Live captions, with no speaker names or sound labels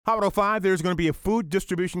Hot 05, there's going to be a food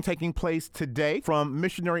distribution taking place today from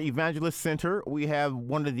Missionary Evangelical Center. We have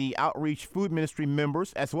one of the outreach food ministry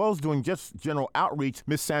members, as well as doing just general outreach,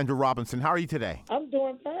 Miss Sandra Robinson. How are you today? I'm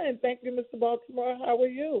doing fine. Thank you, Mr. Baltimore. How are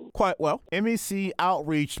you? Quite well. MEC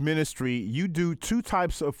Outreach Ministry, you do two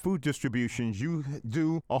types of food distributions. You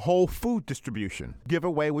do a whole food distribution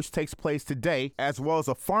giveaway, which takes place today, as well as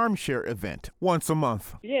a farm share event once a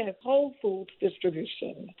month. Yes, whole foods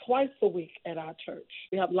distribution twice a week at our church.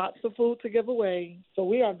 We have lots of food to give away, so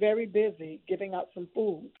we are very busy giving out some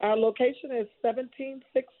food. Our location is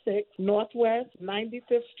 1766 Northwest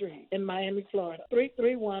 95th Street in Miami, Florida,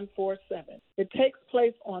 33147. It takes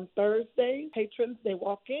place on Thursdays. Patrons, they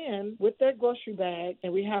walk in with their grocery bag,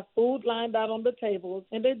 and we have food lined out on the tables,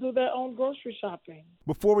 and they do their own grocery shopping.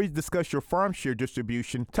 Before we discuss your farm share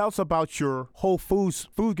distribution, tell us about your Whole Foods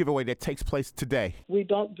food giveaway that takes place today. We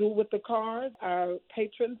don't do with the cars. Our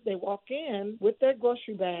patrons, they walk in with their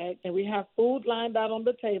grocery bag, and we have food lined out on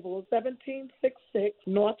the tables, 1766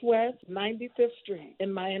 Northwest 95th Street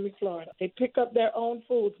in Miami, Florida. They pick up their own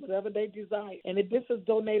foods, whatever they desire, and this is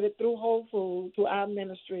donated through Whole Foods to our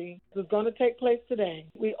ministry. This is going to take place today.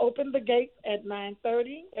 We open the gates at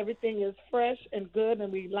 9:30. Everything is fresh and good,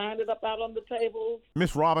 and we lined it up out on the tables.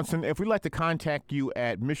 Ms. Robinson, if we'd like to contact you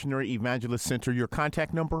at Missionary Evangelical Center, your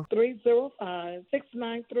contact number?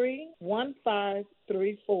 305-693-1534.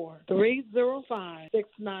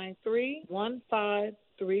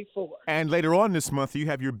 305-693-1534. And later on this month, you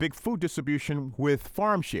have your big food distribution with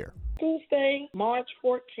Farm Share. Tuesday, March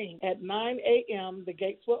 14th at 9 a.m., the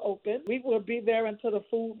gates will open. We will be there until the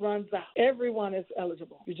food runs out. Everyone is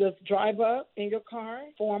eligible. You just drive up in your car,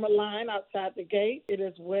 form a line outside the gate. It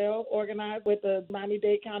is well organized with the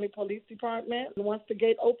Miami-Dade County Police Department. And once the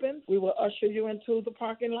gate opens, we will usher you into the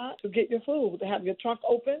parking lot to get your food, to have your trunk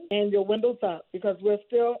open and your windows up, because we're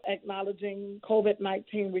still acknowledging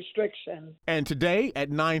COVID-19 restrictions. And today at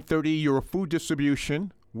 9:30, your food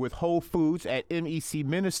distribution with Whole Foods at MEC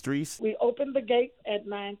Ministries. We open the gates at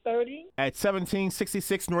 9:30. At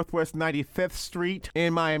 1766 Northwest 95th Street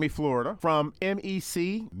in Miami, Florida. From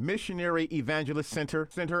MEC, Missionary Evangelical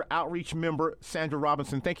Center Outreach Member Sandra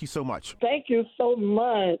Robinson, thank you so much. Thank you so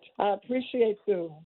much. I appreciate you.